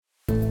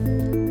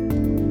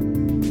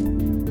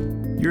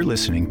You're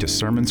listening to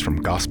sermons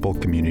from Gospel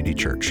Community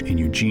Church in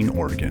Eugene,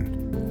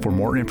 Oregon. For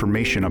more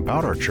information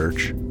about our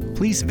church,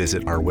 please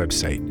visit our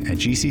website at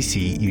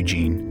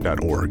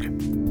gcceugene.org.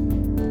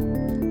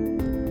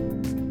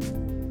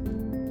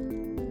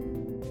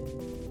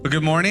 Well,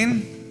 good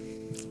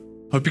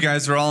morning. Hope you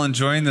guys are all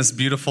enjoying this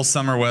beautiful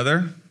summer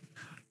weather.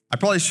 I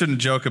probably shouldn't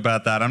joke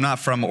about that. I'm not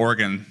from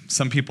Oregon.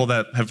 Some people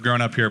that have grown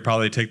up here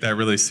probably take that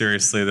really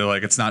seriously. They're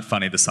like, it's not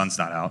funny, the sun's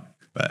not out.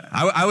 But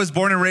I was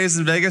born and raised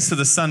in Vegas, so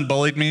the sun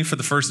bullied me for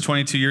the first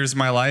 22 years of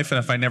my life, and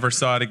if I never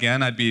saw it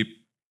again, I'd be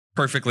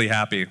perfectly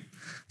happy.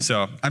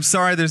 So I'm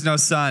sorry there's no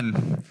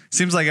sun.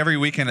 Seems like every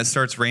weekend it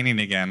starts raining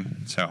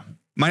again. So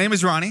my name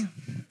is Ronnie.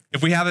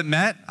 If we haven't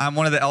met, I'm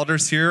one of the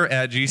elders here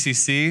at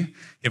GCC.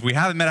 If we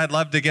haven't met, I'd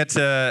love to get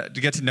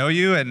to know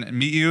you and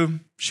meet you,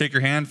 shake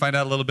your hand, find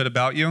out a little bit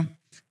about you. A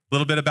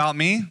little bit about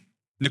me.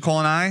 Nicole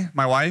and I,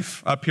 my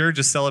wife, up here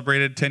just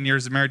celebrated 10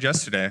 years of marriage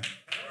yesterday.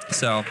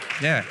 So,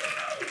 yeah.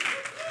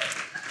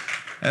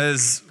 It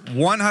is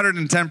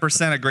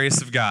 110% a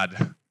grace of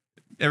God.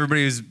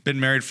 Everybody who's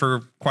been married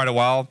for quite a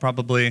while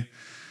probably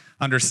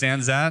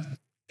understands that.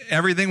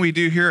 Everything we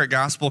do here at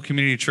Gospel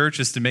Community Church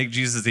is to make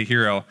Jesus a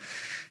hero.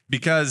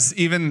 Because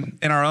even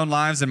in our own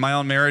lives, in my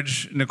own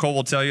marriage, Nicole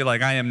will tell you,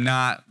 like, I am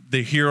not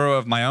the hero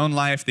of my own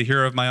life, the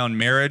hero of my own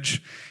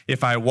marriage.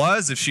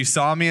 If she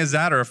saw me as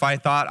that, or if I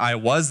thought I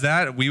was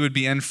that, we would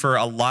be in for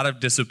a lot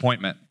of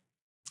disappointment.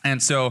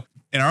 And so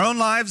in our own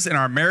lives, in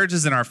our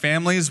marriages, in our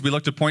families, we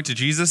look to point to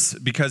Jesus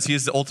because he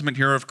is the ultimate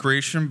hero of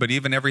creation. But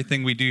even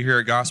everything we do here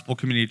at Gospel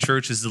Community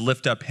Church is to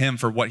lift up him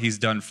for what he's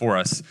done for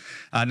us.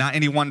 Not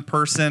any one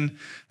person,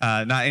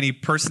 not any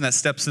person that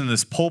steps in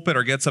this pulpit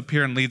or gets up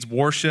here and leads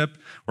worship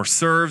or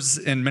serves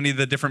in many of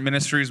the different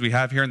ministries we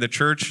have here in the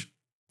church.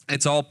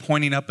 It's all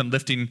pointing up and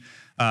lifting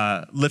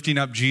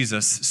up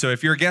Jesus. So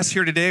if you're a guest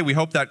here today, we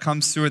hope that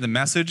comes through in the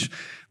message.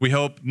 We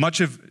hope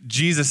much of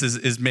Jesus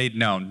is made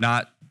known,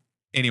 not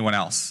anyone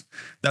else.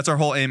 That's our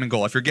whole aim and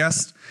goal. If you're a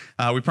guest,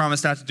 we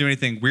promise not to do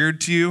anything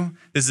weird to you.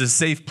 This is a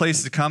safe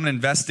place to come and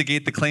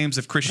investigate the claims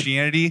of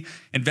Christianity,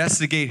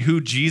 investigate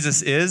who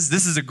Jesus is.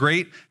 This is a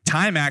great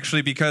time,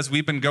 actually, because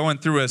we've been going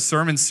through a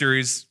sermon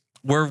series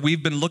where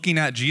we've been looking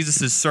at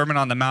Jesus' Sermon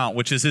on the Mount,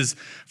 which is his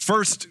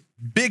first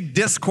big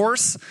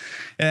discourse,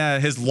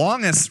 his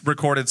longest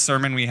recorded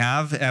sermon we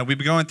have. We've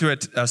been going through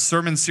a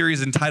sermon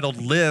series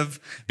entitled Live,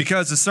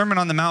 because the Sermon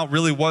on the Mount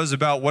really was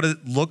about what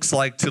it looks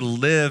like to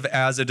live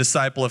as a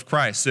disciple of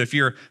Christ. So if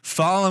you're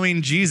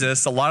following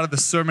Jesus, a lot of the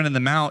Sermon on the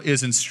Mount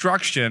is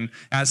instruction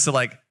as to,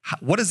 like,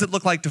 what does it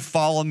look like to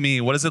follow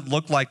me? What does it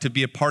look like to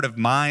be a part of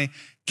my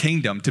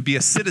kingdom, to be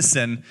a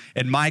citizen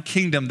in my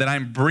kingdom that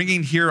I'm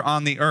bringing here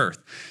on the earth?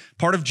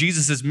 Part of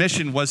Jesus'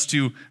 mission was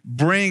to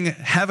bring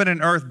heaven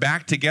and earth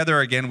back together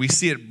again. We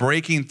see it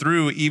breaking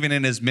through even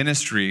in his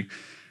ministry,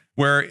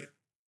 where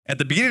at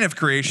the beginning of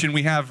creation,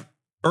 we have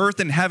earth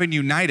and heaven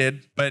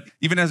united, but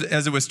even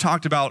as it was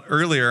talked about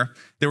earlier,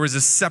 there was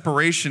a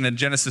separation in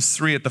Genesis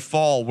 3 at the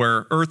fall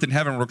where earth and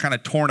heaven were kind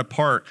of torn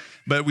apart.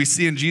 But we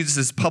see in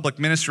Jesus' public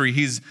ministry,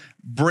 he's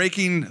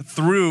breaking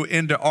through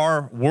into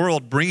our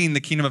world, bringing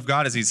the kingdom of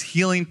God as he's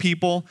healing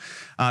people.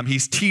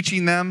 He's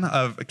teaching them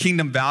of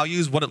kingdom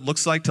values, what it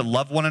looks like to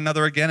love one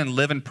another again and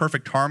live in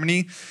perfect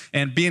harmony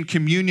and be in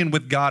communion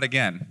with God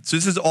again. So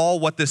this is all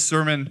what this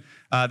sermon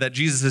that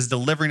Jesus is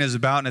delivering is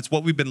about, and it's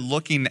what we've been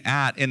looking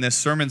at in this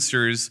sermon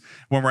series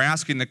when we're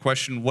asking the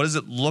question, what does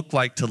it look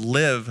like to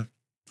live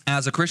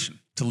as a Christian,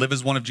 to live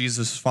as one of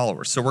Jesus'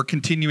 followers? So we're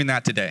continuing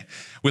that today.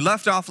 We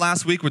left off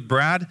last week with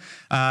Brad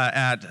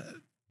at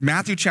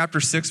Matthew chapter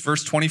 6,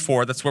 verse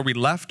 24. That's where we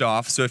left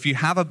off. So if you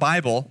have a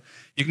Bible,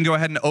 you can go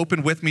ahead and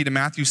open with me to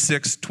Matthew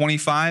 6,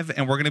 25,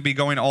 and we're going to be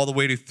going all the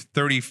way to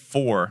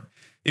 34.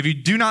 If you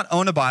do not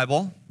own a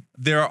Bible,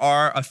 there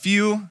are a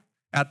few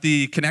at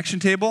the connection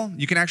table.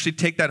 You can actually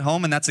take that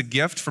home, and that's a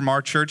gift from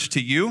our church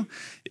to you.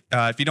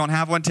 If you don't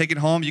have one, take it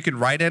home. You can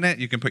write in it.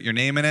 You can put your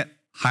name in it,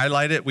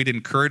 highlight it. We'd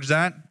encourage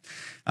that.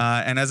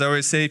 And as I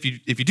always say, if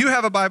you do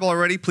have a Bible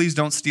already, please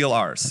don't steal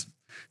ours.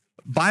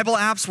 Bible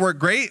apps work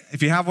great.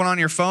 If you have one on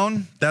your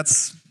phone,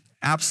 that's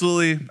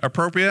absolutely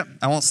appropriate.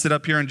 I won't sit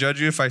up here and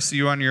judge you if I see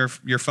you on your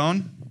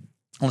phone,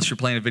 unless you're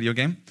playing a video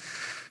game.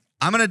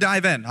 I'm going to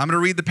dive in. I'm going to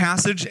read the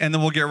passage, and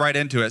then we'll get right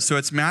into it. So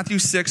it's Matthew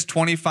 6,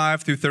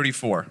 25 through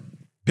 34.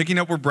 Picking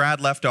up where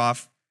Brad left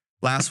off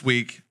last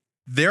week.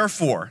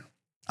 Therefore,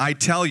 I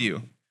tell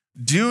you,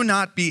 do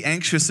not be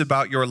anxious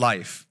about your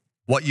life,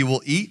 what you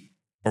will eat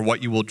or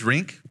what you will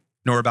drink,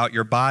 nor about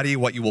your body,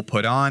 what you will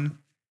put on.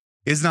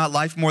 Is not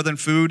life more than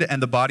food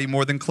and the body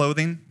more than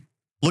clothing?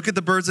 Look at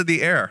the birds of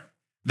the air.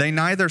 They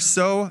neither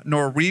sow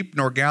nor reap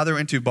nor gather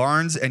into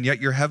barns, and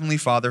yet your heavenly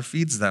Father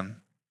feeds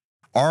them.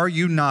 Are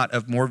you not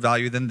of more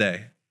value than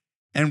they?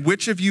 And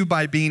which of you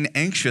by being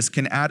anxious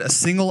can add a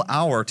single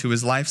hour to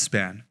his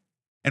lifespan?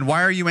 And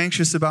why are you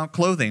anxious about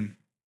clothing?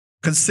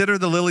 Consider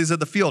the lilies of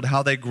the field,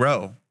 how they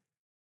grow.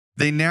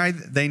 They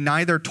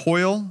neither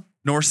toil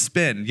nor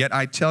spin, yet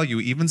I tell you,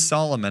 even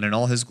Solomon in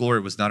all his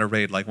glory was not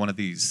arrayed like one of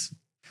these.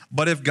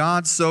 But if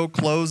God so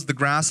clothes the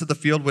grass of the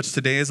field, which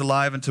today is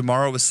alive and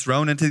tomorrow is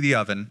thrown into the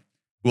oven,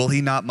 Will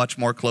he not much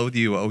more clothe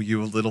you, O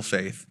you of little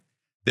faith?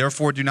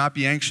 Therefore, do not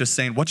be anxious,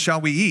 saying, what shall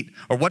we eat?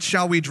 Or what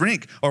shall we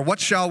drink? Or what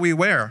shall we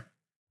wear?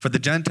 For the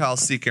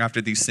Gentiles seek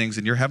after these things,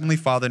 and your heavenly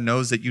Father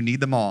knows that you need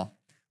them all.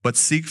 But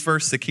seek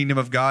first the kingdom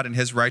of God and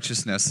his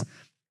righteousness,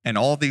 and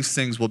all these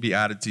things will be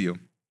added to you.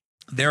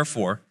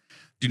 Therefore,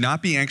 do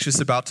not be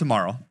anxious about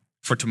tomorrow,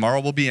 for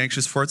tomorrow will be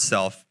anxious for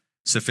itself.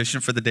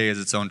 Sufficient for the day is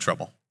its own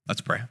trouble.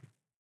 Let's pray.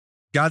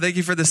 God, thank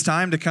you for this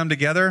time to come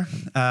together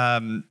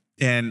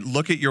and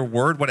look at your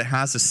word, what it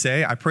has to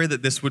say. I pray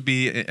that this would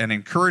be an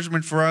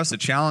encouragement for us, a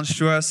challenge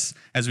to us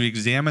as we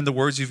examine the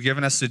words you've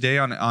given us today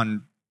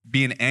on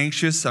being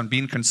anxious, on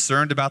being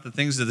concerned about the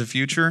things of the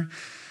future.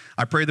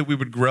 I pray that we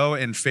would grow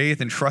in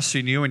faith and trust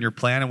in you and your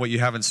plan and what you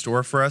have in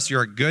store for us.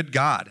 You're a good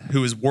God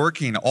who is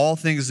working all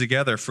things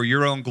together for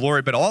your own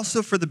glory, but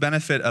also for the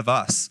benefit of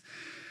us.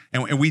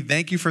 And we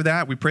thank you for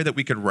that. We pray that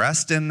we could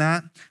rest in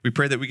that. We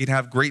pray that we could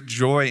have great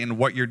joy in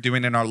what you're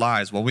doing in our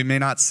lives. While we may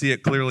not see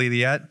it clearly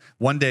yet,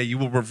 one day you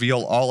will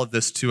reveal all of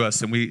this to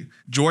us, and we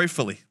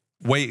joyfully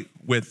wait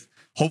with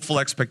hopeful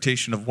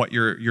expectation of what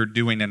you're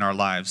doing in our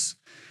lives.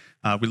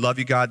 We love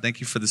you, God. Thank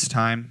you for this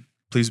time.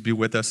 Please be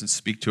with us and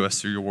speak to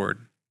us through your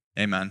word.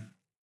 Amen.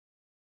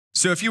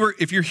 So if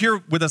you're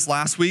here with us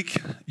last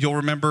week, you'll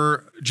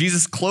remember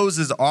Jesus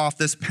closes off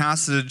this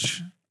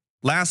passage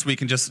last week,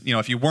 and just,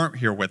 if you weren't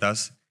here with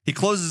us, he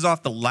closes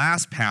off the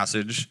last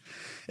passage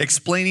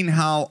explaining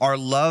how our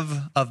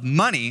love of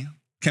money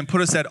can put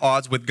us at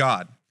odds with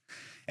God.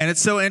 And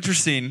it's so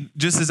interesting,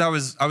 just as I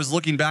was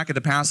looking back at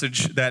the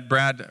passage that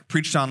Brad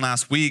preached on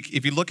last week,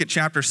 if you look at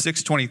chapter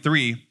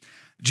 6:23,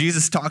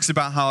 Jesus talks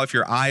about how if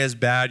your eye is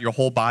bad, your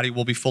whole body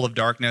will be full of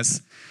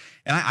darkness.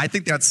 And I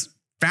think that's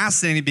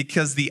fascinating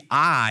because the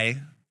eye,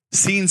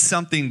 seeing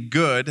something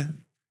good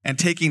and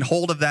taking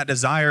hold of that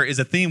desire, is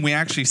a theme we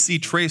actually see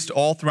traced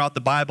all throughout the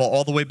Bible,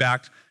 all the way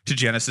back to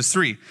Genesis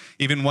 3.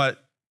 Even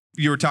what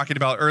you were talking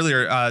about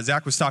earlier,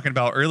 Zach was talking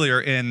about earlier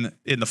in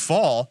the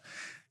fall,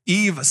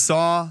 Eve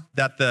saw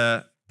that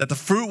the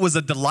fruit was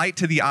a delight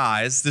to the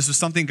eyes. This was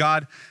something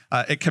God,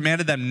 it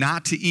commanded them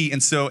not to eat.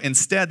 And so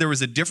instead, there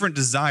was a different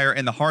desire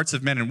in the hearts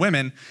of men and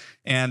women,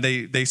 and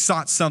they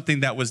sought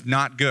something that was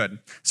not good.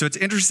 So it's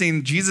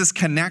interesting, Jesus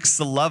connects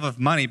the love of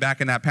money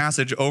back in that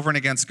passage over and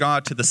against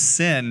God to the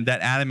sin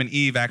that Adam and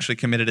Eve actually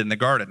committed in the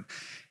garden.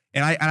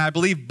 And I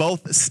believe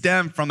both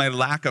stem from a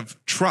lack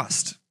of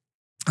trust.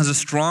 There's a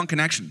strong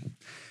connection.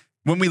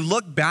 When we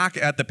look back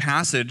at the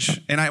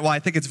passage, and I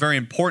think it's very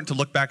important to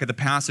look back at the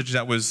passage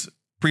that was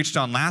preached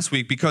on last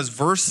week, because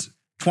verse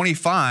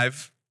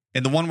 25,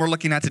 and the one we're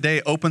looking at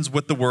today, opens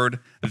with the word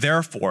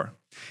therefore.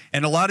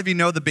 And a lot of you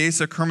know the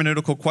basic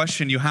hermeneutical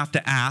question you have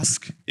to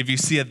ask if you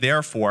see a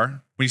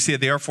therefore. When you see a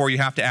therefore, you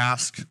have to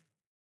ask,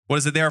 what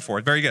is it there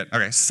for? Very good.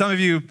 Okay, some of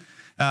you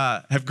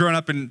have grown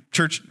up in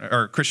church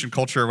or Christian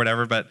culture or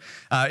whatever, but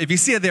if you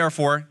see a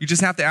therefore, you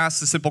just have to ask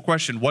the simple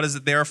question, what is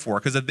it there for?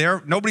 Because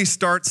nobody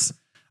starts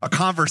a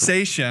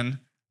conversation,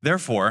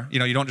 therefore,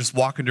 you don't just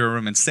walk into a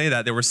room and say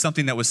that. There was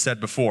something that was said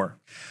before.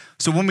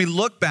 So when we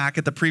look back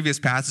at the previous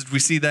passage, we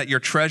see that your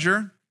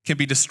treasure can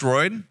be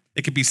destroyed.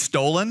 It can be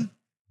stolen.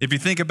 If you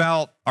think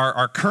about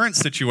our current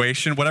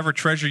situation, whatever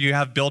treasure you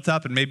have built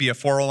up, and maybe a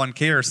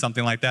 401k or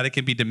something like that, it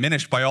can be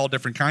diminished by all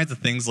different kinds of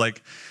things,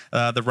 like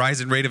the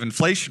rising rate of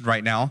inflation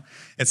right now.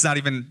 It's not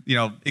even,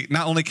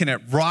 not only can it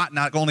rot,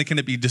 not only can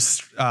it be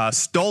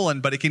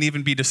stolen, but it can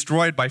even be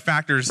destroyed by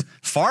factors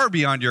far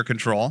beyond your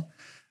control.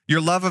 Your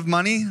love of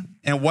money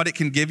and what it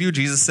can give you,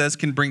 Jesus says,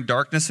 can bring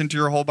darkness into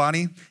your whole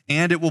body,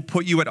 and it will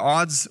put you at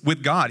odds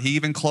with God. He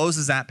even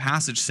closes that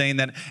passage saying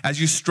that as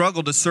you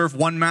struggle to serve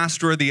one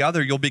master or the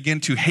other, you'll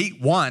begin to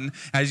hate one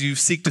as you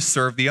seek to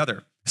serve the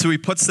other. So he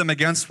puts them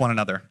against one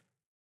another.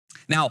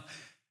 Now,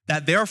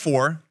 that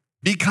therefore,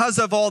 because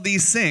of all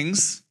these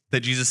things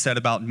that Jesus said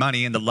about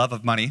money and the love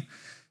of money,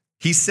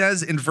 he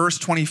says in verse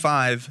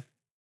 25,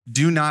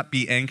 do not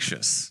be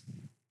anxious.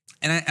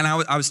 And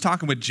I was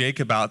talking with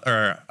Jake about,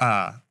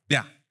 I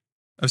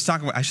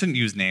shouldn't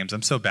use names.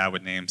 I'm so bad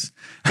with names.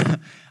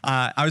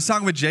 I was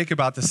talking with Jake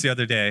about this the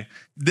other day.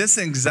 This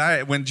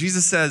anxiety, when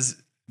Jesus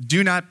says,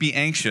 do not be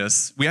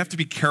anxious, we have to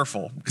be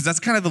careful because that's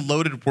kind of a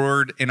loaded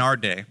word in our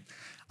day.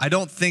 I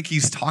don't think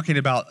he's talking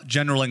about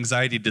general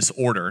anxiety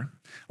disorder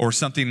or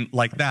something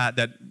like that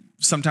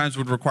sometimes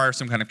would require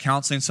some kind of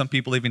counseling. Some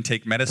people even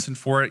take medicine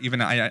for it.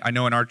 Even I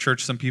know in our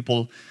church, some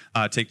people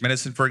take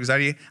medicine for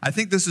anxiety. I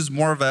think this is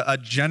more of a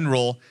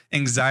general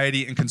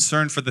anxiety and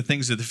concern for the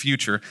things of the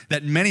future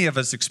that many of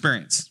us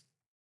experience.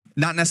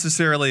 Not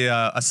necessarily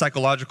a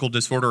psychological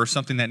disorder or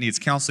something that needs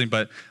counseling,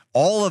 but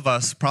all of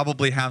us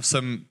probably have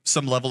some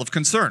level of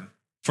concern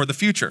for the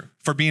future,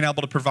 for being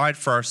able to provide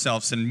for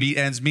ourselves and meet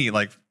ends meet,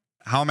 like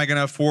how am I going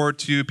to afford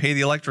to pay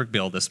the electric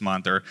bill this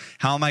month? Or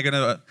am I going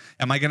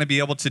to be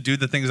able to do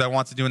the things I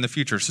want to do in the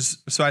future?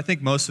 So I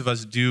think most of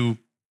us do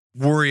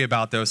worry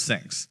about those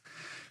things.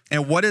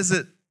 And what does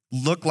it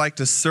look like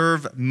to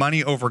serve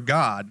money over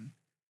God?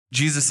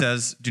 Jesus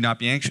says, do not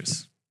be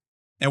anxious.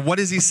 And what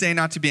does he say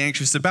not to be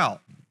anxious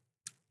about?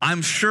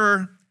 I'm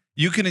sure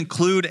You can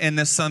include in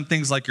this some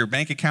things like your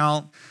bank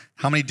account,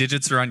 how many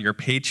digits are on your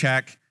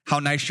paycheck, how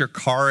nice your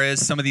car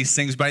is, some of these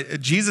things.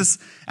 But Jesus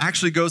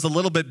actually goes a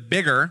little bit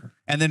bigger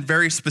and then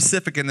very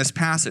specific in this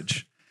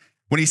passage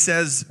when he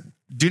says,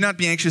 do not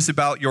be anxious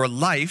about your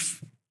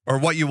life or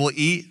what you will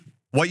eat,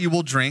 what you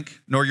will drink,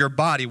 nor your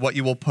body, what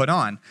you will put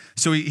on.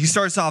 So he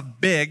starts off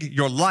big,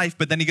 your life,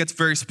 but then he gets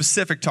very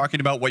specific talking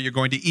about what you're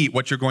going to eat,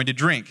 what you're going to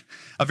drink,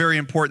 a very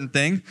important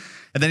thing.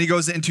 And then he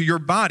goes into your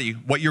body,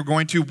 what you're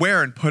going to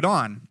wear and put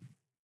on.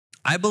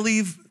 I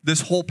believe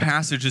this whole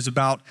passage is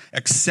about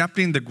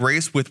accepting the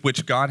grace with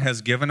which God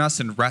has given us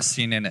and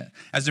resting in it.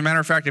 As a matter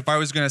of fact, if I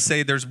was going to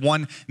say there's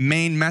one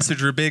main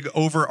message or big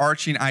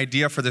overarching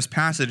idea for this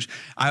passage,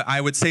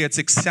 I would say it's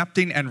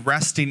accepting and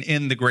resting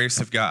in the grace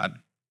of God.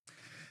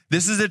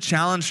 This is a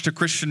challenge to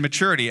Christian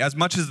maturity. As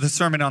much as the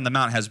Sermon on the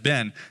Mount has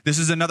been, this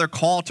is another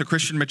call to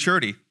Christian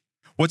maturity.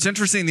 What's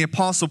interesting, the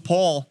Apostle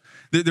Paul,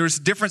 there's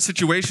different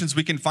situations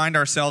we can find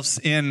ourselves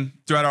in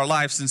throughout our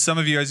lives. And some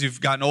of you, as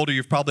you've gotten older,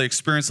 you've probably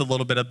experienced a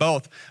little bit of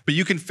both. But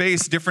you can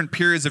face different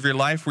periods of your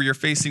life where you're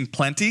facing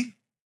plenty.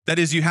 That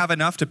is, you have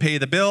enough to pay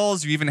the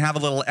bills. You even have a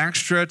little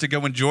extra to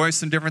go enjoy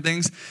some different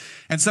things.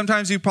 And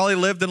sometimes you probably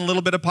lived in a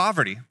little bit of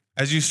poverty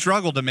as you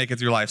struggle to make it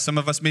through life. Some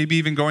of us may be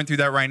even going through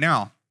that right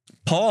now.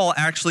 Paul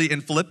actually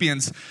in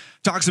Philippians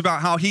talks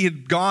about how he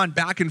had gone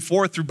back and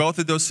forth through both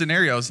of those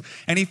scenarios,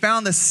 and he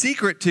found the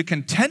secret to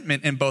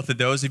contentment in both of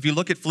those. If you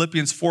look at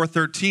Philippians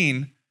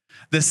 4:13,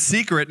 the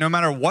secret, no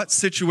matter what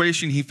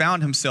situation he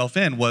found himself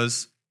in,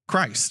 was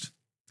Christ.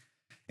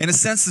 In a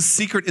sense, the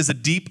secret is a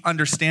deep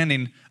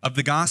understanding of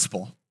the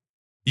gospel.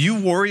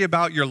 You worry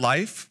about your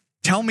life?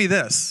 Tell me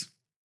this.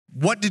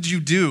 What did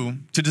you do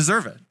to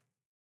deserve it?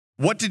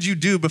 What did you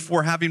do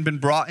before having been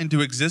brought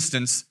into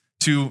existence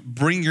to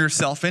bring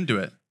yourself into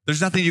it?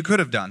 There's nothing you could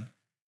have done.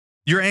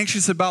 You're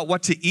anxious about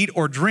what to eat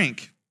or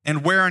drink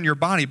and wear on your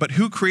body, but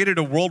who created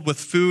a world with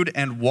food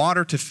and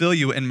water to fill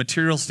you and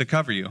materials to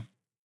cover you?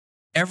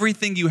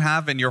 Everything you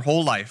have in your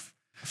whole life,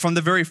 from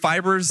the very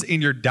fibers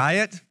in your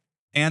diet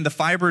and the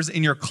fibers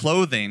in your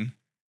clothing,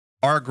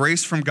 are a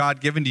grace from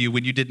God given to you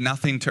when you did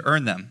nothing to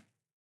earn them.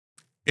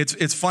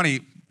 It's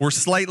funny, we're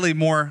slightly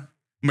more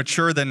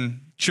mature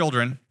than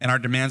children, and our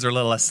demands are a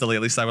little less silly.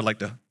 At least I would like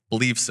to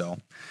believe so.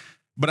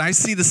 But I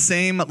see the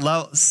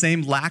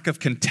same lack of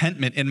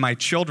contentment in my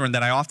children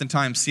that I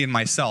oftentimes see in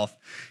myself.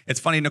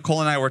 It's funny,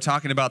 Nicole and I were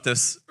talking about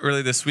this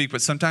earlier this week,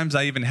 but sometimes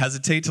I even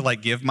hesitate to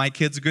give my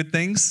kids good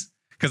things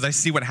because I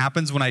see what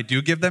happens when I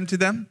do give them to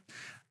them.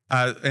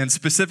 And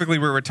specifically,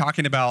 we were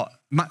talking about,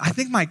 I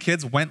think my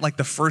kids went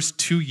the first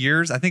 2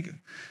 years,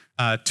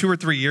 2 or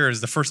 3 years,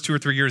 the first 2 or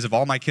 3 years of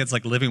all my kids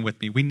living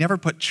with me, we never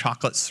put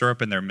chocolate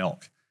syrup in their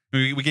milk.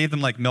 We gave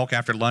them milk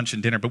after lunch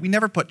and dinner, but we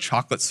never put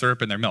chocolate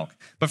syrup in their milk.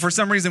 But for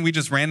some reason, we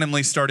just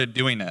randomly started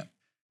doing it.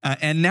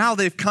 And now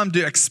they've come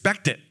to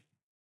expect it.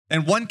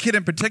 And one kid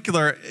in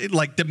particular,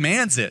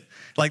 demands it.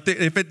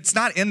 If it's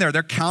not in there,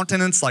 their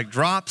countenance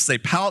drops, they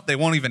pout, they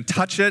won't even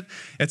touch it.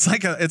 It's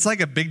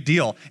like a big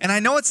deal. And I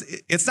know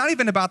it's not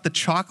even about the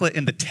chocolate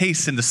and the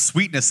taste and the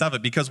sweetness of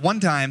it, because one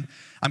time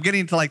I'm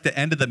getting to the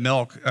end of the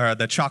milk or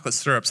the chocolate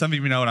syrup. Some of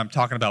you know what I'm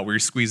talking about, where you're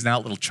squeezing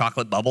out little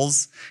chocolate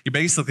bubbles. You're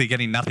basically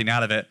getting nothing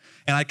out of it.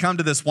 And I come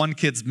to this one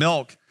kid's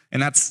milk,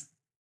 and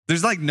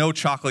there's no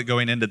chocolate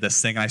going into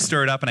this thing. And I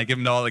stir it up and I give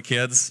them to all the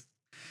kids.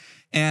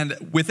 And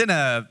within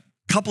a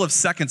couple of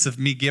seconds of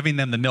me giving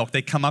them the milk,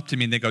 they come up to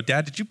me and they go,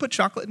 "Dad, did you put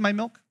chocolate in my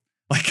milk?"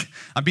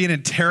 I'm being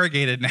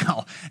interrogated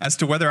now as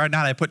to whether or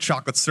not I put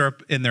chocolate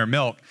syrup in their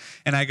milk.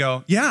 And I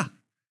go, "Yeah."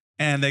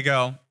 And they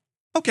go,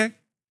 "Okay."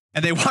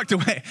 And they walked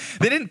away.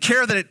 They didn't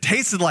care that it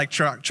tasted like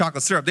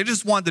chocolate syrup. They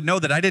just wanted to know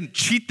that I didn't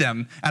cheat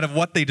them out of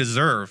what they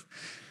deserve.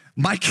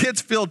 My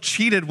kids feel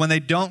cheated when they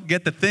don't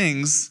get the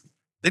things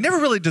they never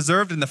really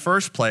deserved in the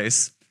first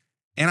place.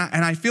 And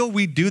I feel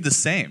we do the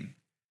same.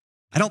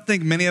 I don't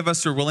think many of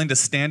us are willing to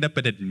stand up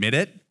and admit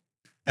it,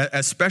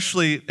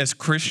 especially as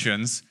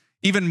Christians,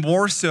 even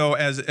more so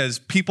as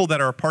people that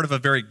are a part of a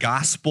very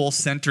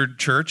gospel-centered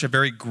church,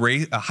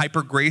 a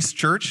hyper-grace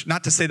church.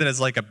 Not to say that as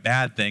a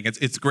bad thing.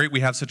 It's great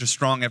we have such a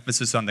strong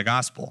emphasis on the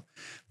gospel.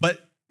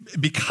 But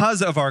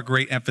because of our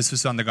great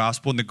emphasis on the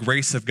gospel and the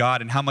grace of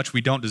God and how much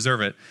we don't deserve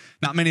it,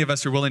 not many of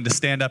us are willing to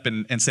stand up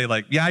and say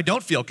yeah, I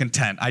don't feel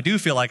content. I do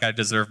feel like I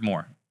deserve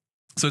more.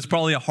 So it's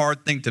probably a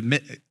hard thing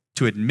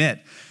to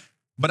admit.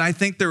 But I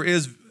think there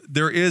is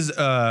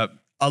a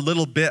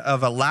little bit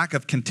of a lack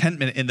of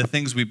contentment in the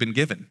things we've been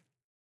given.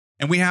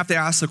 And we have to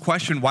ask the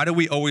question, why do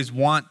we always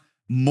want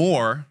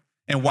more?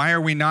 And why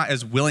are we not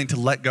as willing to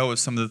let go of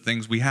some of the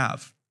things we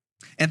have?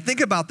 And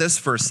think about this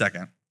for a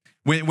second.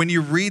 When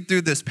you read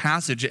through this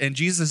passage and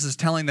Jesus is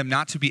telling them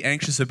not to be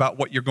anxious about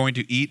what you're going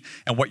to eat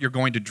and what you're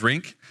going to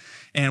drink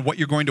and what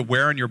you're going to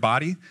wear on your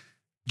body,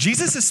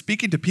 Jesus is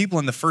speaking to people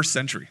in the first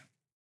century.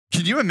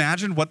 Can you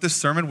imagine what this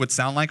sermon would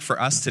sound like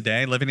for us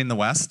today living in the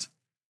West?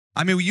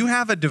 I mean, you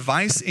have a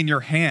device in your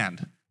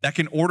hand that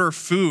can order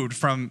food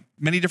from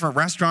many different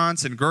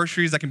restaurants and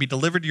groceries that can be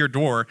delivered to your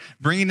door,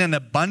 bringing an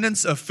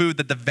abundance of food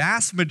that the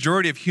vast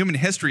majority of human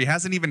history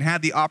hasn't even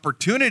had the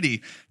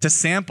opportunity to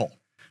sample.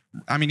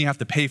 I mean, you have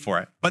to pay for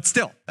it. But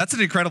still, that's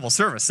an incredible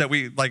service that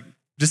we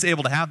just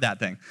able to have that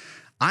thing.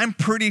 I'm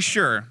pretty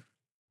sure,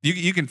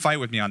 you can fight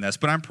with me on this,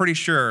 but I'm pretty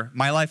sure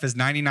my life is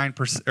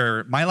 99%,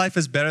 or my life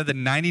is better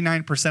than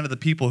 99% of the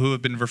people who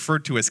have been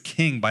referred to as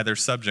king by their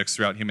subjects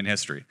throughout human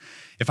history.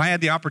 If I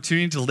had the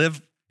opportunity to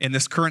live in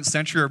this current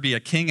century or be a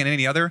king in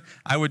any other,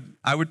 I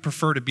would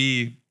prefer to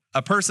be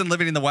a person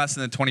living in the West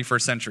in the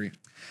 21st century.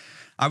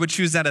 I would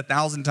choose that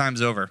 1,000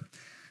 times over.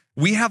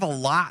 We have a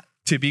lot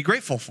to be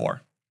grateful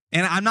for.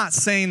 And I'm not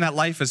saying that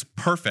life is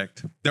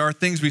perfect. There are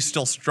things we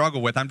still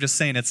struggle with. I'm just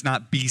saying it's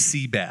not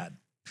BC bad.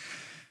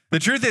 The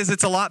truth is,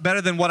 it's a lot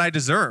better than what I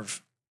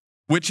deserve,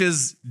 which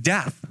is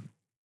death,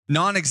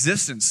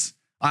 non-existence.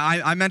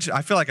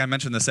 I feel like I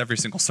mention this every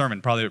single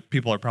sermon. Probably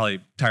people are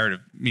probably tired of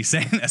me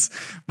saying this,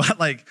 but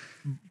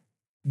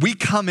we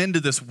come into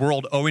this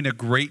world owing a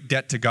great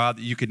debt to God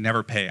that you could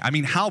never pay. I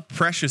mean, how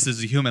precious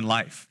is a human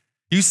life?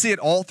 You see it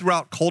all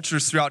throughout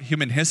cultures, throughout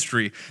human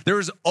history. There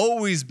has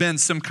always been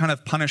some kind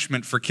of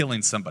punishment for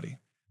killing somebody.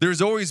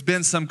 There's always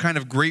been some kind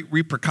of great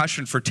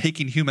repercussion for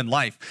taking human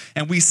life.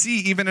 And we see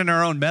even in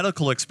our own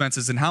medical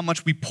expenses and how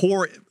much we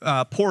pour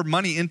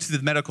money into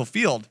the medical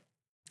field.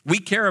 We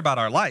care about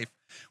our life.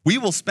 We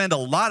will spend a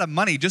lot of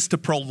money just to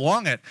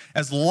prolong it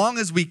as long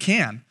as we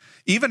can.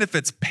 Even if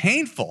it's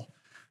painful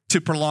to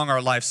prolong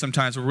our life,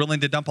 sometimes we're willing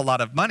to dump a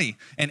lot of money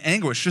and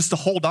anguish just to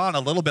hold on a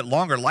little bit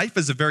longer. Life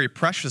is a very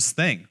precious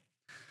thing.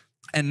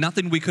 And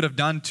nothing we could have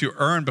done to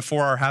earn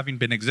before our having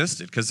been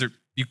existed, because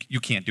you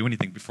can't do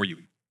anything before you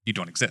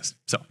don't exist.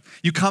 So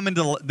you come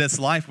into this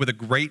life with a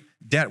great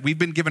debt. We've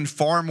been given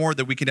far more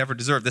than we could ever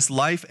deserve. This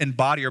life and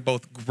body are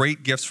both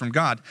great gifts from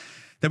God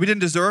that we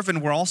didn't deserve,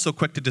 and we're also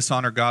quick to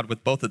dishonor God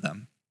with both of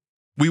them.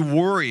 We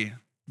worry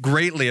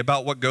greatly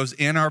about what goes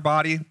in our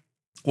body,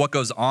 what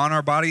goes on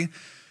our body,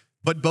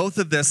 but both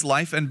of this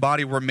life and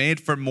body were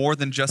made for more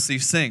than just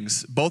these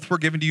things. Both were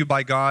given to you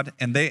by God,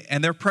 and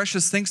they're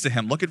precious things to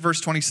him. Look at verse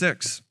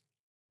 26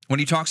 when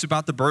he talks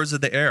about the birds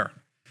of the air.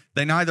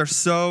 They neither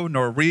sow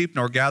nor reap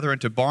nor gather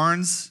into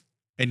barns,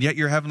 and yet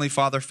your heavenly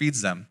Father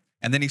feeds them.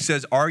 And then he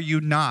says, are you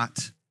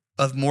not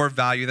of more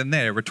value than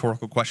they? A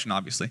rhetorical question,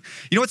 obviously.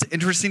 You know what's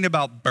interesting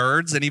about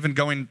birds, and even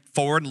going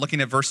forward and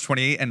looking at verse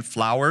 28 and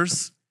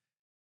flowers?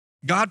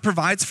 God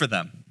provides for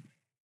them.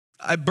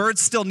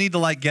 Birds still need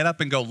to get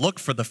up and go look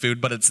for the food,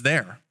 but it's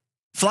there.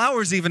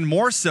 Flowers even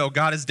more so,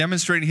 God is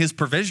demonstrating his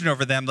provision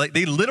over them.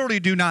 They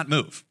literally do not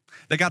move.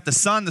 They got the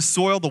sun, the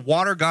soil, the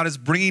water. God is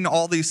bringing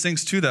all these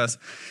things to us.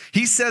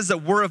 He says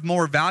that we're of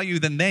more value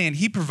than they, and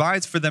he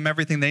provides for them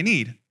everything they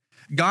need.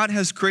 God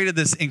has created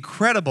this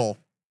incredible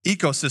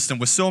ecosystem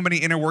with so many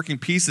interworking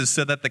pieces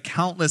so that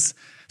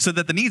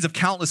the needs of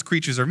countless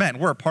creatures are met.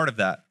 We're a part of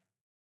that.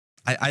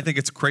 I think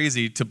it's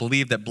crazy to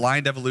believe that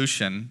blind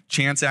evolution,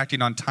 chance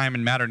acting on time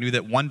and matter, knew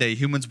that one day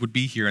humans would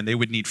be here and they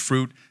would need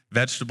fruit,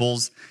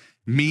 vegetables,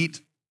 meat,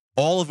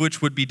 all of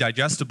which would be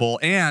digestible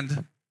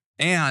and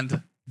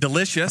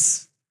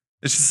delicious.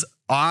 It's just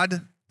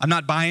odd. I'm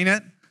not buying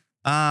it.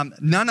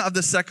 None of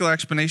the secular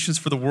explanations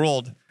for the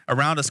world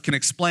around us can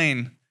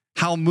explain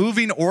how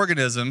moving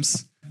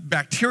organisms,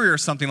 bacteria or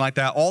something like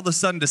that, all of a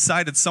sudden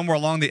decided somewhere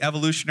along the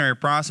evolutionary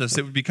process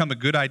it would become a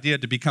good idea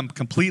to become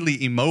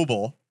completely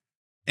immobile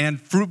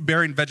and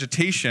fruit-bearing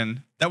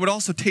vegetation that would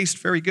also taste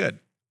very good.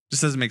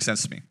 Just doesn't make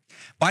sense to me.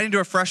 Bite into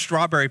a fresh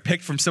strawberry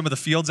picked from some of the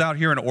fields out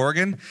here in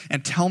Oregon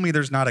and tell me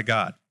there's not a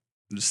God.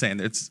 I'm just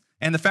saying.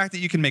 And the fact that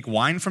you can make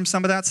wine from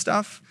some of that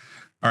stuff.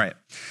 All right.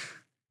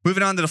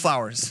 Moving on to the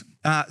flowers.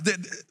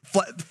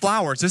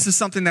 Flowers, this is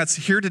something that's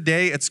here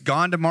today. It's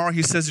gone tomorrow.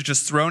 He says it's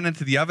just thrown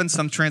into the oven.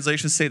 Some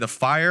translations say the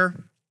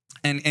fire.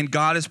 And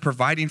God is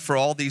providing for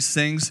all these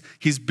things.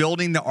 He's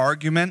building the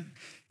argument.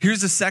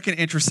 Here's the second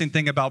interesting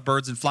thing about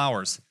birds and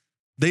flowers.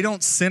 They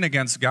don't sin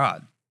against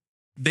God.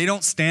 They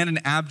don't stand in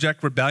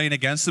abject rebellion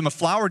against him. A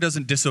flower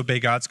doesn't disobey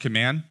God's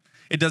command.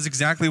 It does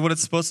exactly what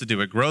it's supposed to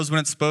do. It grows when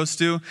it's supposed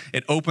to.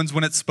 It opens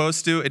when it's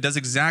supposed to. It does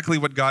exactly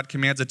what God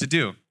commands it to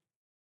do.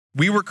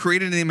 We were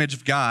created in the image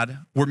of God.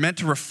 We're meant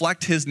to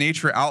reflect his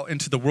nature out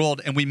into the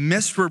world, and we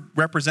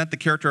misrepresent the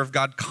character of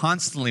God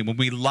constantly when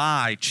we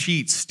lie,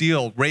 cheat,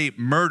 steal, rape,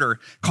 murder,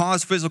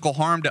 cause physical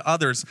harm to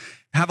others,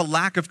 have a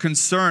lack of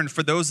concern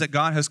for those that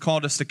God has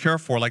called us to care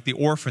for, like the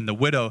orphan, the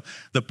widow,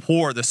 the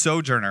poor, the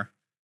sojourner.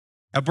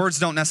 Now, birds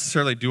don't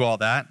necessarily do all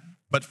that,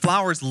 but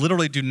flowers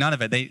literally do none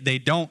of it. They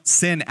don't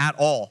sin at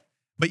all.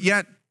 But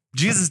yet,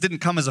 Jesus didn't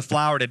come as a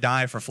flower to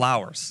die for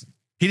flowers.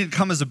 He didn't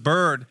come as a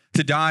bird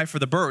to die for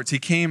the birds. He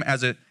came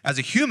as a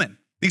human.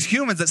 These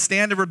humans that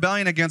stand in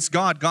rebellion against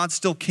God, God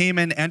still came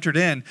in, entered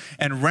in,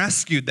 and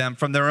rescued them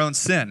from their own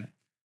sin.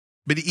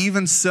 But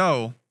even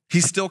so, he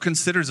still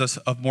considers us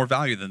of more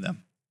value than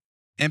them.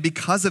 And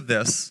because of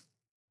this,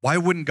 why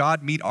wouldn't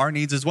God meet our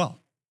needs as well?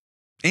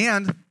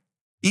 And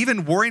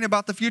even worrying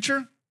about the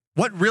future,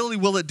 what really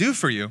will it do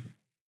for you?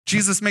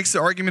 Jesus makes the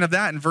argument of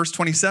that in verse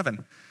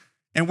 27.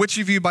 And which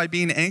of you, by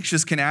being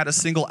anxious, can add a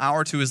single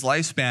hour to his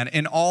lifespan?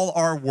 In all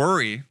our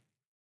worry,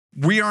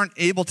 we aren't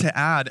able to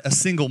add a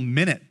single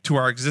minute to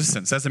our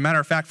existence. As a matter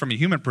of fact, from a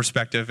human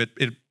perspective,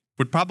 it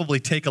would probably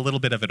take a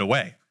little bit of it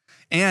away.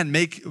 and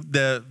make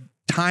the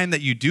time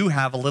that you do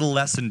have a little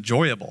less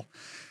enjoyable.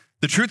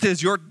 The truth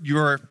is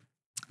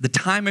the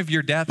time of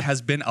your death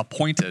has been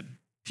appointed.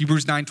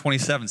 Hebrews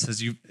 9:27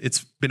 says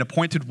it's been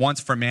appointed once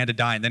for a man to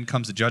die, and then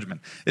comes the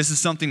judgment. This is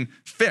something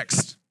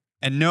fixed,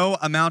 and no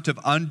amount of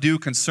undue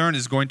concern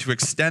is going to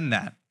extend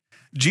that.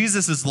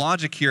 Jesus'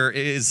 logic here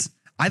is,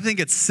 I think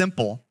it's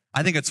simple.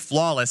 I think it's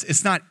flawless.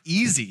 It's not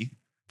easy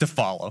to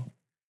follow.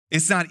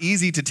 It's not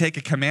easy to take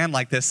a command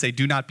like this, say,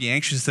 do not be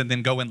anxious, and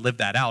then go and live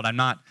that out.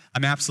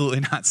 I'm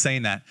absolutely not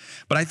saying that.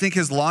 But I think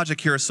his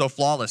logic here is so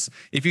flawless.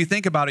 If you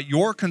think about it,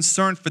 your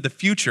concern for the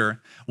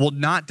future will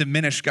not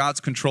diminish God's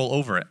control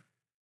over it.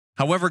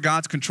 However,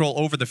 God's control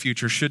over the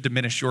future should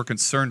diminish your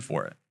concern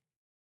for it.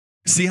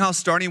 See how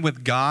starting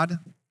with God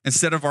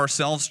instead of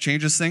ourselves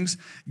changes things?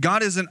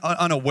 God isn't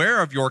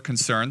unaware of your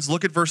concerns.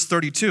 Look at verse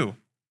 32.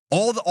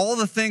 All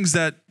the things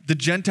that the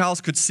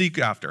Gentiles could seek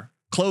after: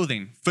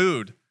 clothing,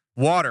 food,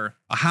 water,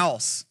 a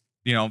house,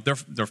 their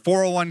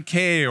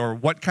 401k, or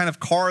what kind of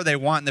car they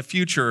want in the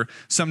future,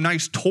 some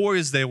nice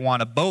toys they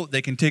want, a boat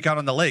they can take out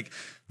on the lake.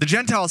 The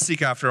Gentiles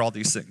seek after all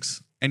these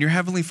things, and your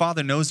heavenly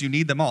Father knows you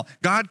need them all.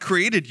 God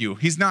created you.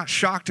 He's not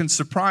shocked and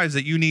surprised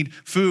that you need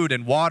food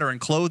and water and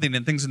clothing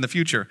and things in the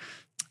future.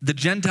 The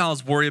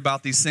Gentiles worry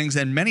about these things,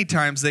 and many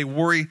times they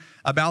worry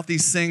about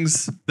these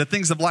things, the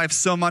things of life,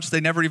 so much they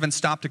never even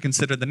stop to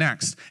consider the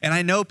next. And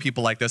I know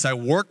people like this. I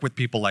work with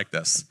people like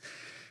this.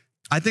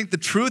 I think the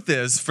truth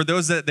is, for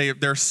those that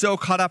they're so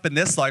caught up in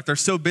this life, they're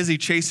so busy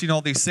chasing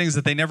all these things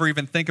that they never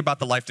even think about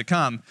the life to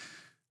come.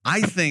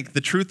 I think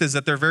the truth is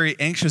that they're very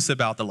anxious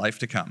about the life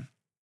to come.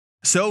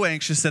 So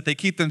anxious that they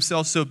keep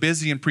themselves so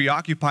busy and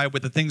preoccupied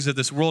with the things of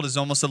this world as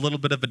almost a little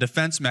bit of a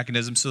defense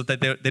mechanism, so that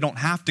they don't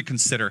have to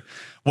consider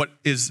what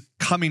is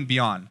coming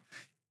beyond.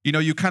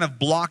 You kind of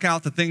block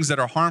out the things that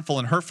are harmful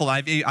and hurtful.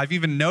 I've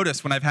even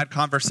noticed when I've had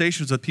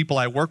conversations with people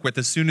I work with,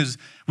 as soon as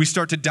we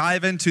start to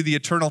dive into the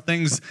eternal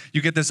things,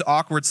 you get this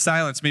awkward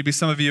silence. Maybe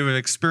some of you have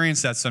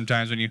experienced that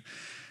sometimes when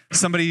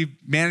somebody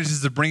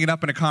manages to bring it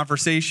up in a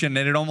conversation,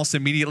 and it almost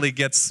immediately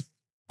gets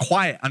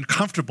quiet,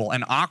 uncomfortable,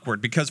 and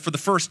awkward, because for the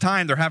first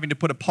time they're having to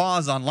put a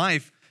pause on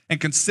life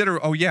and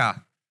consider, oh yeah,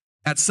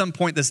 at some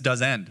point this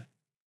does end.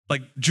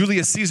 Like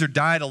Julius Caesar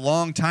died a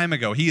long time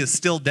ago. He is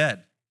still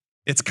dead.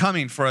 It's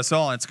coming for us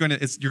all. You're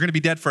going to be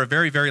dead for a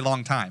very, very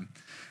long time.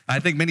 I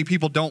think many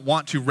people don't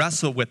want to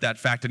wrestle with that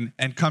fact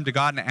and come to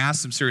God and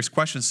ask some serious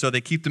questions, so they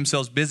keep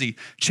themselves busy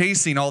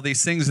chasing all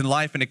these things in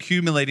life and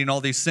accumulating all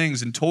these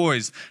things and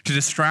toys to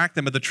distract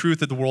them of the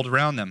truth of the world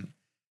around them.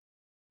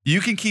 You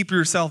can keep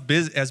yourself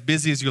as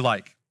busy as you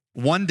like.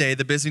 One day,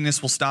 the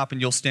busyness will stop and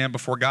you'll stand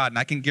before God, and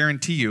I can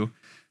guarantee you,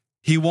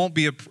 He won't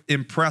be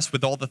impressed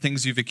with all the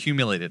things you've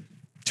accumulated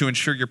to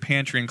ensure your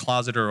pantry and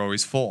closet are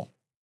always full.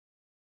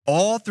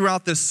 All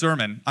throughout this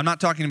sermon, I'm not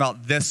talking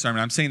about this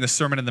sermon, I'm saying the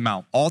Sermon on the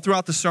Mount. All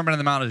throughout the Sermon on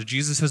the Mount, as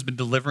Jesus has been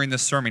delivering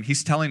this sermon,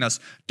 He's telling us,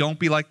 don't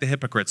be like the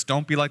hypocrites,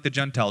 don't be like the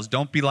Gentiles,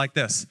 don't be like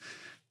this.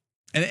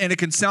 And it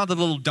can sound a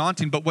little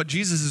daunting, but what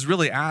Jesus is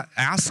really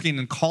asking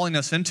and calling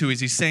us into is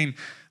He's saying,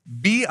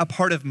 be a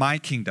part of my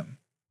kingdom.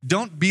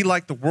 Don't be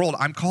like the world.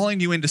 I'm calling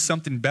you into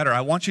something better.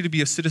 I want you to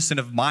be a citizen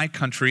of my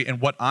country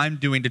and what I'm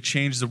doing to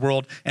change the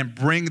world and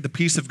bring the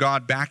peace of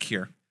God back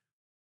here.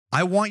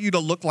 I want you to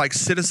look like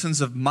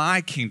citizens of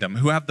my kingdom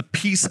who have the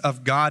peace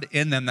of God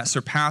in them that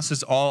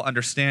surpasses all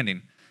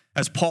understanding.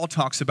 As Paul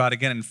talks about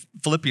again in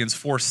Philippians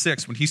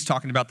 4:6, when he's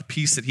talking about the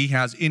peace that he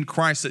has in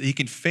Christ, that he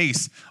can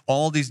face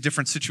all these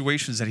different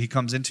situations that he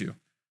comes into.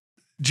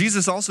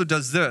 Jesus also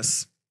does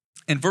this.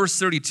 In verse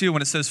 32,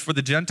 when it says, for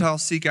the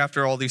Gentiles seek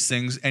after all these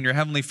things, and your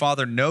heavenly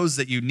Father knows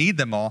that you need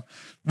them all,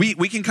 we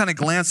can kind of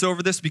glance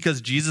over this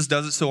because Jesus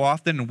does it so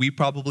often, and we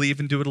probably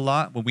even do it a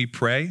lot when we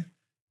pray.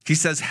 He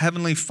says,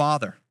 Heavenly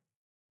Father.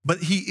 But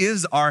He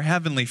is our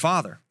Heavenly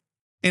Father.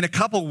 In a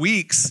couple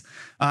weeks,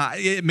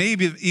 it may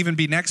even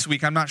be next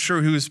week, I'm not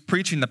sure who is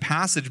preaching the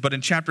passage, but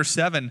in chapter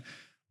 7,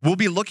 we'll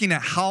be looking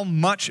at how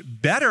much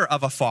better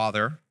of a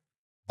Father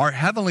our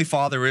Heavenly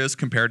Father is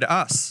compared to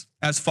us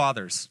as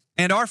fathers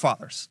and our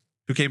fathers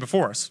who came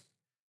before us.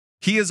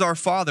 He is our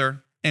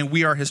Father, and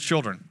we are His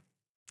children.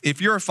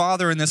 If you're a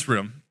father in this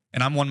room,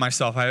 and I'm one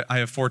myself, I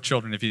have 4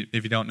 children, if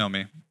you don't know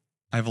me.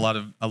 I have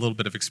a little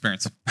bit of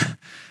experience.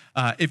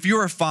 If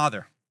you're a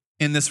father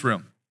in this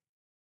room,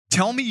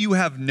 tell me you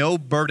have no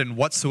burden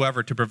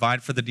whatsoever to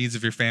provide for the needs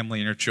of your family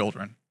and your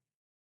children.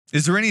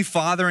 Is there any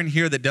father in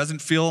here that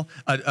doesn't feel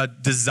a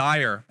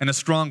desire and a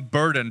strong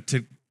burden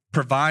to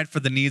provide for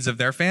the needs of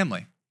their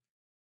family?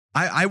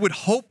 I would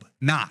hope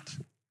not.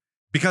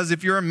 Because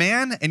if you're a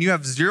man and you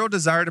have zero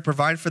desire to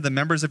provide for the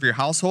members of your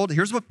household,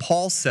 here's what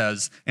Paul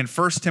says in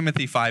 1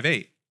 Timothy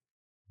 5:8.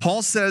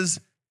 Paul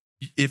says,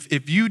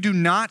 if you do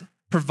not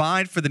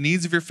provide for the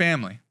needs of your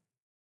family,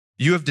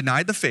 you have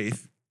denied the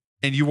faith,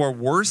 and you are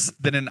worse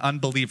than an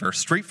unbeliever.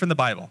 Straight from the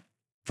Bible,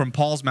 from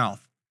Paul's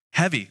mouth.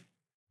 Heavy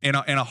and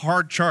a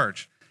hard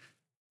charge.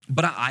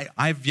 But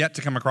I've yet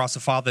to come across a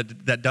father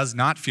that does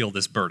not feel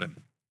this burden.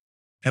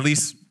 At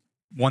least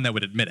one that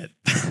would admit it.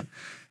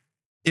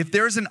 If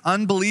there's an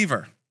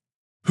unbeliever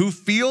who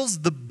feels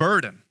the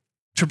burden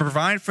to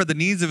provide for the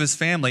needs of his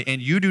family,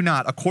 and you do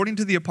not, according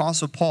to the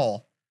Apostle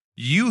Paul,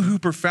 you who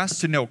profess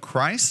to know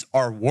Christ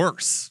are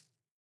worse.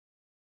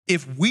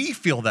 If we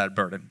feel that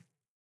burden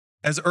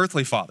as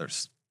earthly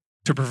fathers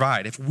to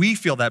provide, if we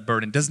feel that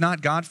burden, does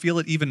not God feel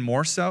it even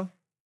more so?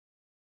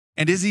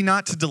 And is he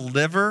not to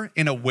deliver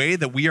in a way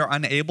that we are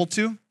unable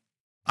to?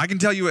 I can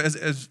tell you,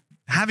 as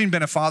having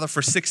been a father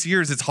for 6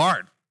 years, it's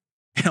hard.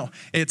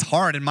 It's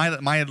hard, and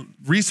my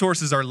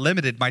resources are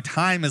limited. My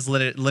time is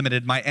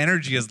limited. My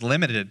energy is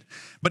limited.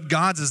 But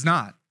God's is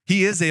not.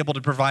 He is able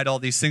to provide all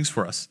these things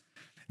for us.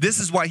 This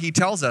is why he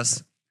tells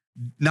us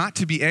not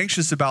to be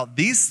anxious about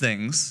these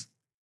things,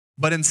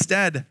 but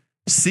instead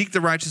seek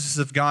the righteousness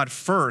of God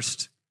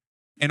first,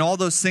 and all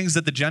those things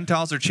that the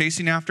Gentiles are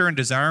chasing after and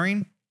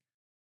desiring,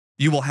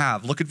 you will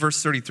have. Look at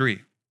verse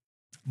 33.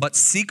 But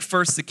seek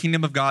first the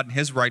kingdom of God and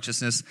his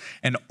righteousness,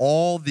 and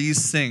all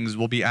these things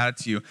will be added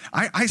to you.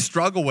 I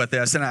struggle with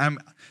this, and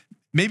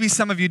maybe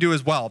some of you do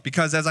as well,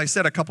 because as I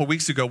said a couple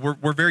weeks ago,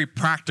 we're very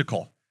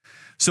practical.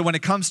 So when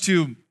it comes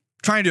to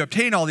trying to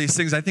obtain all these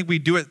things, I think we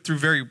do it through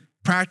very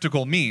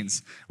practical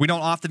means. We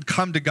don't often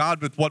come to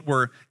God with what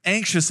we're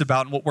anxious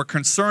about and what we're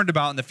concerned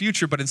about in the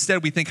future, but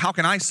instead we think, how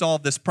can I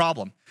solve this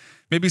problem?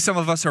 Maybe some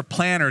of us are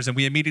planners and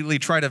we immediately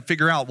try to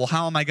figure out, well,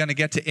 how am I going to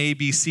get to A,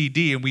 B, C,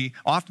 D? And we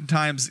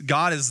oftentimes,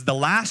 God is the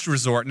last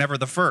resort, never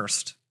the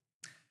first.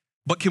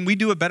 But can we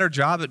do a better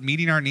job at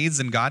meeting our needs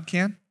than God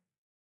can?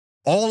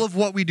 All of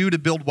what we do to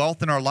build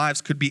wealth in our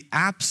lives could be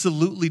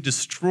absolutely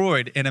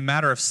destroyed in a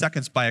matter of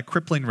seconds by a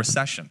crippling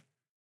recession.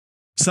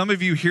 Some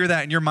of you hear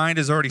that and your mind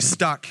is already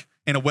stuck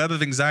in a web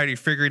of anxiety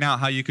figuring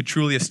out how you could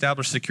truly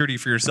establish security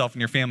for yourself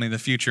and your family in the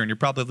future, and you're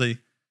probably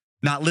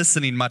not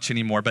listening much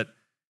anymore. But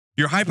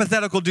your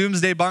hypothetical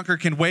doomsday bunker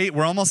can wait.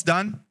 We're almost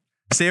done.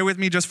 Stay with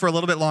me just for a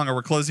little bit longer.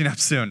 We're closing up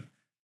soon.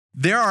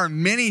 There are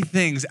many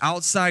things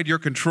outside your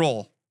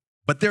control,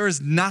 but there is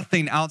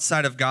nothing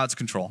outside of God's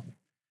control.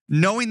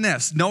 Knowing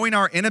this, knowing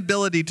our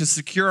inability to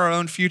secure our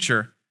own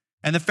future,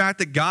 and the fact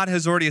that God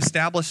has already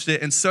established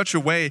it in such a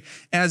way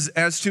as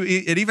to,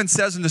 it even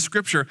says in the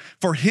scripture,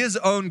 for his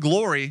own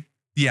glory,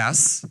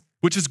 yes,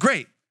 which is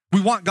great. We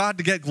want God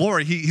to get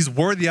glory. He's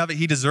worthy of it.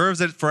 He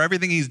deserves it for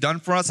everything he's done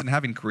for us and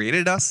having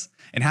created us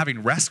and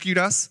having rescued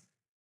us.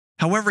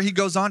 However, he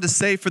goes on to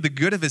say for the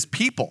good of his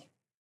people.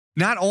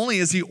 Not only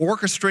is he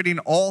orchestrating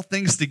all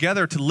things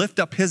together to lift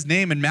up his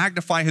name and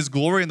magnify his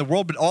glory in the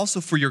world, but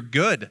also for your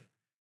good.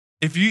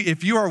 If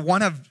you are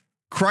one of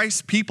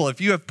Christ's people,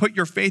 if you have put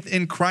your faith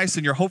in Christ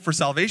and your hope for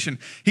salvation,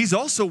 he's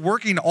also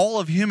working all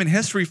of human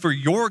history for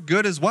your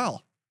good as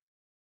well.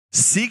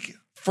 Seek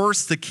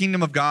first the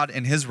kingdom of God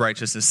and his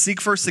righteousness.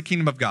 Seek first the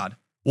kingdom of God.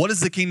 What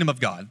is the kingdom of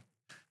God?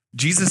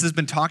 Jesus has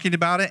been talking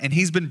about it, and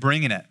he's been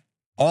bringing it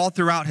all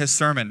throughout his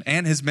sermon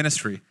and his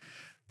ministry.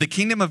 The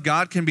kingdom of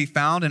God can be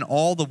found in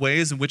all the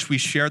ways in which we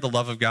share the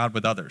love of God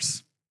with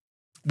others.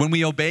 When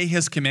we obey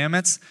his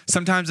commandments,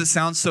 sometimes it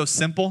sounds so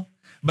simple,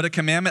 but a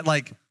commandment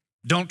like,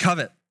 don't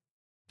covet.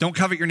 Don't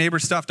covet your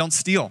neighbor's stuff. Don't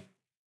steal.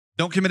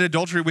 Don't commit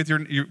adultery with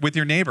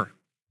your neighbor.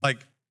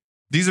 Like,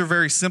 these are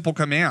very simple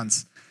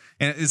commands.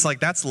 And it's like,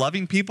 that's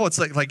loving people. It's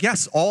like,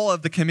 yes, all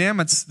of the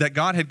commandments that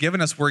God had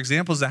given us were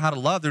examples of how to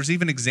love. There's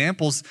even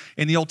examples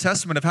in the Old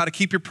Testament of how to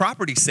keep your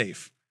property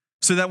safe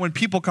so that when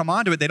people come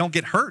onto it, they don't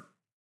get hurt.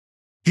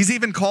 He's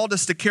even called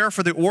us to care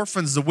for the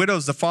orphans, the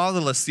widows, the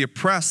fatherless, the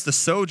oppressed, the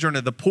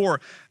sojourner, the poor.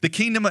 The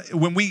kingdom,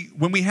 when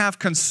we have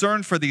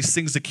concern for these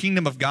things, the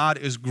kingdom of God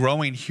is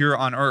growing here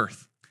on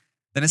earth.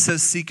 Then it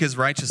says, seek his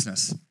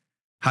righteousness.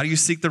 How do you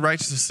seek the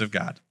righteousness of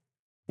God?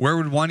 Where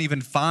would one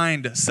even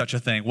find such a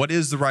thing? What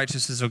is the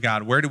righteousness of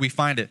God? Where do we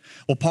find it?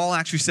 Well, Paul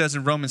actually says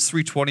in Romans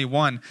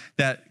 3:21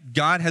 that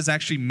God has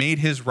actually made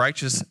his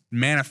righteousness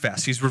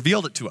manifest. He's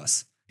revealed it to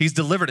us. He's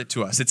delivered it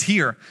to us. It's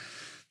here.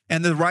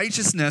 And the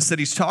righteousness that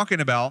he's talking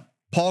about,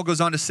 Paul goes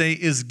on to say,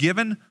 is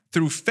given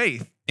through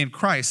faith in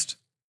Christ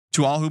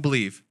to all who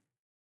believe.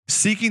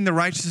 Seeking the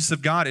righteousness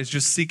of God is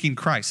just seeking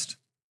Christ.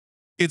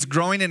 It's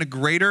growing in a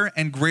greater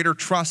and greater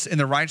trust in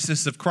the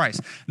righteousness of Christ.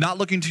 Not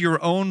looking to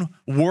your own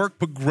work,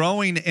 but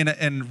growing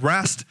in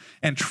rest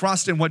and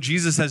trust in what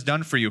Jesus has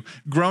done for you.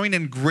 Growing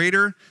in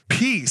greater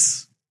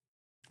peace.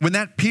 When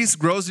that peace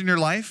grows in your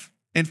life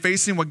and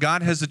facing what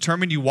God has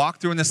determined you walk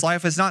through in this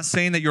life, it's not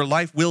saying that your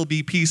life will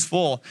be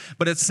peaceful,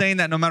 but it's saying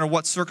that no matter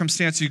what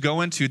circumstance you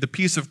go into, the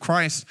peace of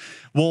Christ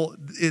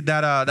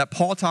that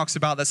Paul talks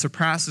about that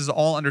surpasses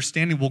all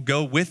understanding will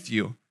go with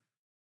you.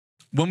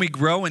 When we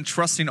grow in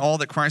trusting all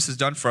that Christ has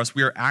done for us,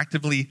 we are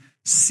actively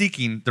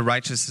seeking the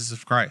righteousness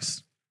of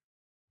Christ.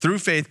 Through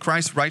faith,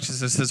 Christ's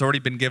righteousness has already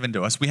been given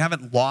to us. We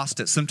haven't lost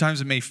it.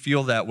 Sometimes it may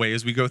feel that way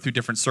as we go through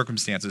different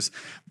circumstances.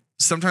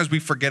 Sometimes we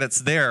forget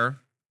it's there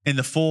in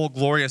the full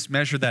glorious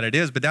measure that it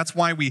is, but that's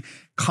why we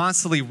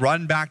constantly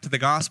run back to the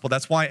gospel.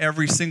 That's why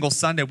every single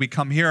Sunday we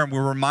come here and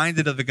we're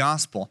reminded of the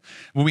gospel.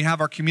 When we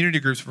have our community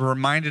groups, we're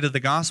reminded of the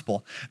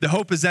gospel. The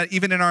hope is that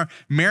even in our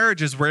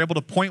marriages, we're able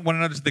to point one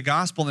another to the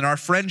gospel. In our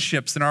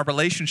friendships, in our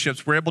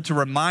relationships, we're able to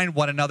remind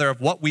one another of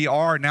what we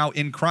are now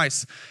in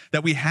Christ,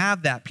 that we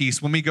have that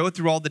peace. When we go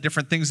through all the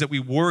different things that we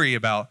worry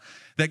about,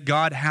 that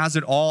God has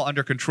it all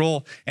under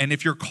control. And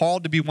if you're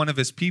called to be one of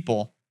his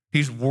people,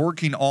 he's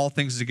working all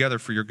things together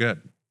for your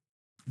good.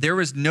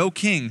 There is no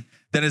king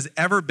that has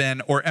ever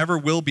been or ever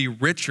will be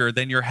richer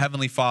than your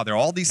heavenly Father.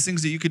 All these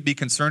things that you could be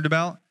concerned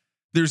about,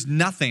 there's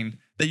nothing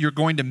that you're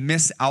going to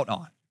miss out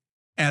on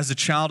as a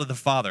child of the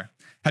Father.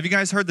 Have you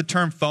guys heard the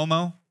term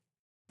FOMO?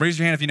 Raise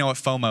your hand if you know what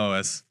FOMO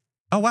is.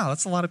 Oh, wow,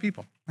 that's a lot of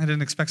people. I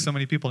didn't expect so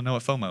many people to know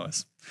what FOMO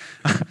is.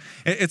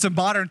 It's a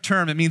modern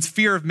term. It means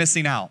fear of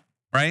missing out,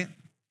 right?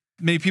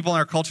 Many people in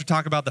our culture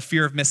talk about the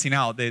fear of missing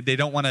out. They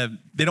don't want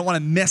to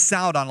miss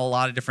out on a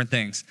lot of different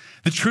things.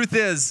 The truth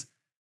is,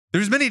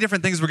 there's many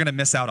different things we're going to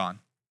miss out on.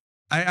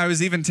 I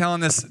was even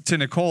telling this to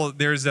Nicole.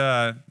 There's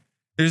a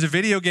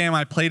video game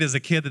I played as a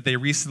kid that they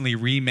recently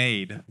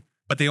remade,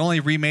 but they only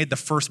remade the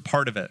first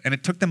part of it. And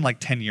it took them like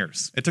 10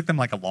 years. It took them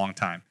like a long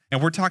time.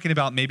 And we're talking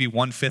about maybe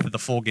 1/5 of the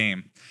full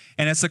game.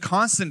 And it's a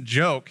constant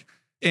joke.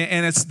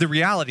 And it's the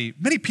reality.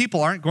 Many people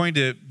aren't going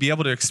to be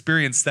able to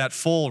experience that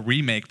full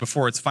remake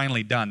before it's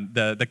finally done.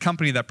 The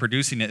company that's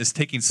producing it is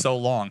taking so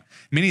long.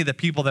 Many of the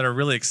people that are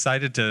really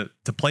excited to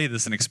play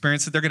this and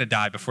experience it, they're going to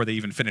die before they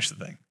even finish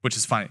the thing, which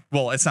is funny.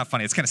 Well, it's not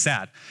funny. It's kind of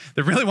sad.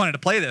 They really wanted to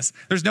play this.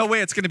 There's no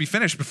way it's going to be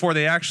finished before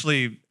they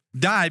actually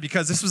die,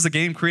 because this was a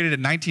game created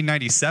in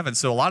 1997.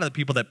 So a lot of the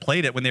people that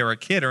played it when they were a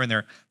kid are in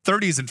their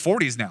 30s and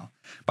 40s now.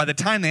 By the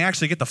time they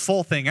actually get the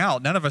full thing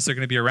out, none of us are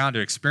going to be around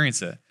to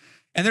experience it.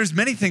 And there's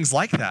many things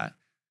like that.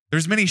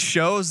 There's many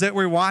shows that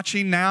we're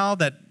watching now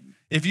that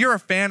if you're a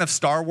fan of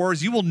Star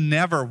Wars, you will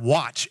never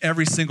watch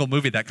every single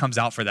movie that comes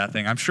out for that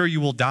thing. I'm sure you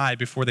will die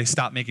before they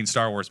stop making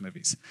Star Wars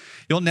movies.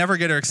 You'll never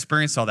get to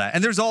experience all that.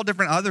 And there's all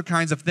different other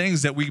kinds of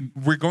things that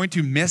we're going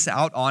to miss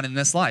out on in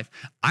this life.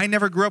 I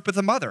never grew up with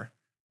a mother.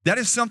 That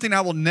is something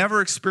I will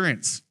never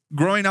experience.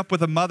 Growing up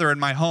with a mother in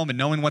my home and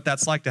knowing what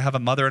that's like to have a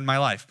mother in my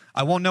life.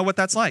 I won't know what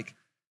that's like.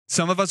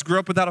 Some of us grew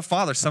up without a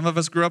father. Some of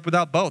us grew up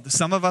without both.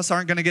 Some of us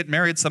aren't going to get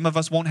married. Some of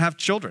us won't have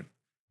children.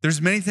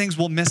 There's many things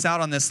we'll miss out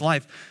on this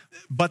life,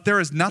 but there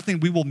is nothing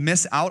we will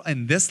miss out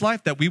in this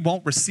life that we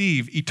won't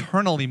receive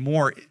eternally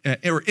more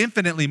or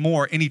infinitely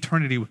more in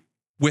eternity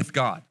with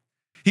God.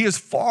 He is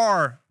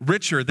far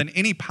richer than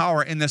any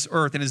power in this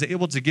earth and is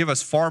able to give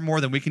us far more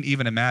than we can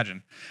even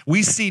imagine.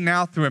 We see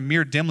now through a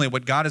mere dimly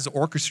what God is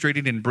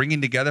orchestrating and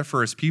bringing together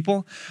for his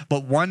people,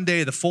 but one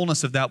day the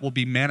fullness of that will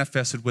be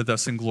manifested with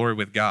us in glory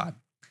with God.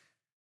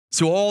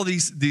 So all the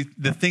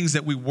things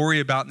that we worry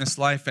about in this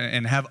life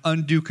and have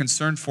undue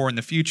concern for in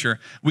the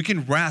future, we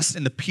can rest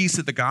in the peace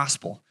of the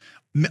gospel.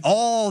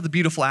 All the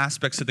beautiful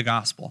aspects of the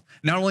gospel.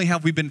 Not only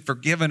have we been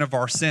forgiven of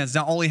our sins,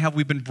 not only have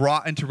we been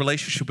brought into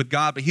relationship with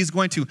God, but he's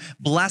going to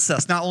bless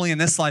us not only in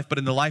this life, but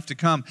in the life to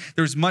come.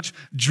 There's much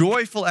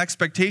joyful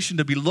expectation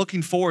to be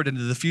looking forward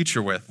into the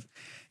future with.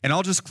 And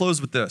I'll just close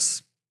with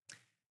this.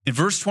 In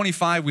verse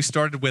 25, we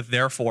started with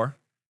therefore,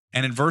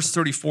 and in verse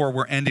 34,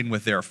 we're ending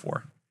with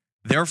therefore.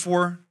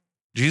 Therefore,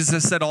 Jesus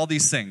has said all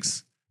these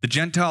things. The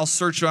Gentiles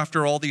search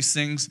after all these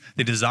things.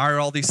 They desire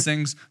all these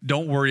things.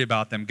 Don't worry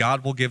about them.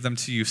 God will give them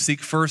to you. Seek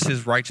first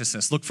his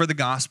righteousness. Look for the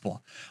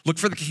gospel. Look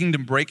for the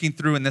kingdom breaking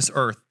through in this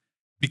earth.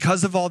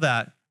 Because of all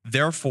that,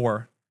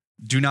 therefore,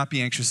 do not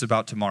be anxious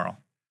about tomorrow.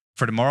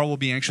 For tomorrow will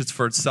be anxious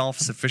for itself.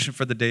 Sufficient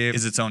for the day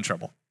is its own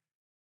trouble.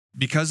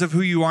 Because of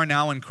who you are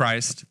now in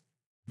Christ,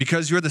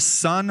 because you're the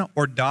son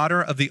or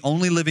daughter of the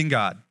only living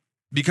God,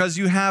 because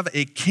you have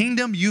a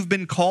kingdom you've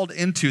been called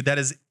into that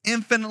is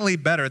infinitely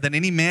better than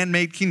any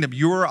man-made kingdom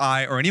you or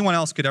I or anyone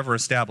else could ever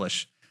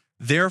establish.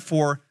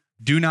 Therefore,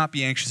 do not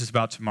be anxious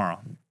about tomorrow.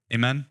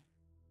 Amen?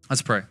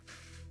 Let's pray.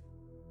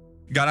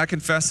 God, I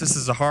confess this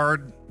is a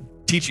hard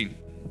teaching.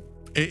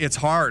 It's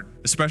hard,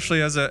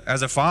 especially as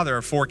a father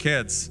of 4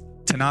 kids,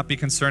 to not be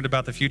concerned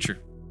about the future.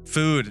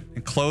 Food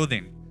and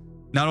clothing.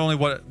 Not only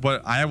what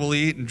I will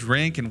eat and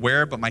drink and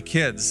wear, but my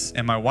kids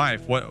and my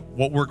wife,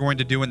 what we're going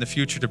to do in the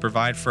future to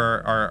provide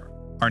for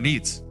our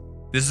needs.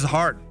 This is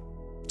hard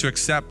to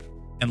accept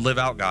and live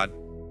out, God.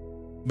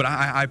 But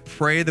I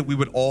pray that we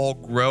would all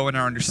grow in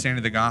our understanding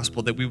of the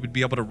gospel, that we would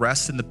be able to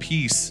rest in the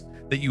peace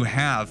that you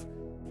have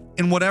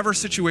in whatever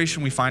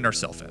situation we find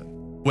ourselves in,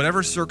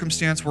 whatever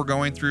circumstance we're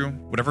going through,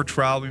 whatever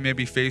trial we may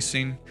be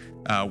facing,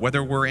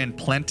 whether we're in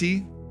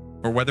plenty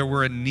or whether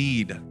we're in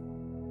need.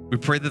 We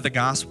pray that the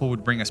gospel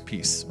would bring us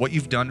peace. What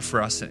you've done for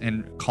us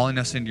in calling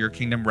us into your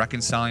kingdom,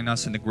 reconciling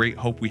us, and the great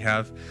hope we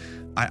have.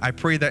 I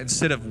pray that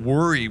instead of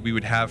worry we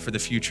would have for the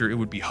future, it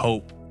would be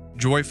hope,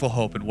 joyful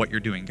hope in what you're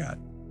doing, God.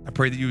 I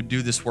pray that you would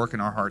do this work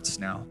in our hearts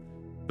now.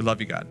 We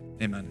love you, God.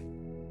 Amen.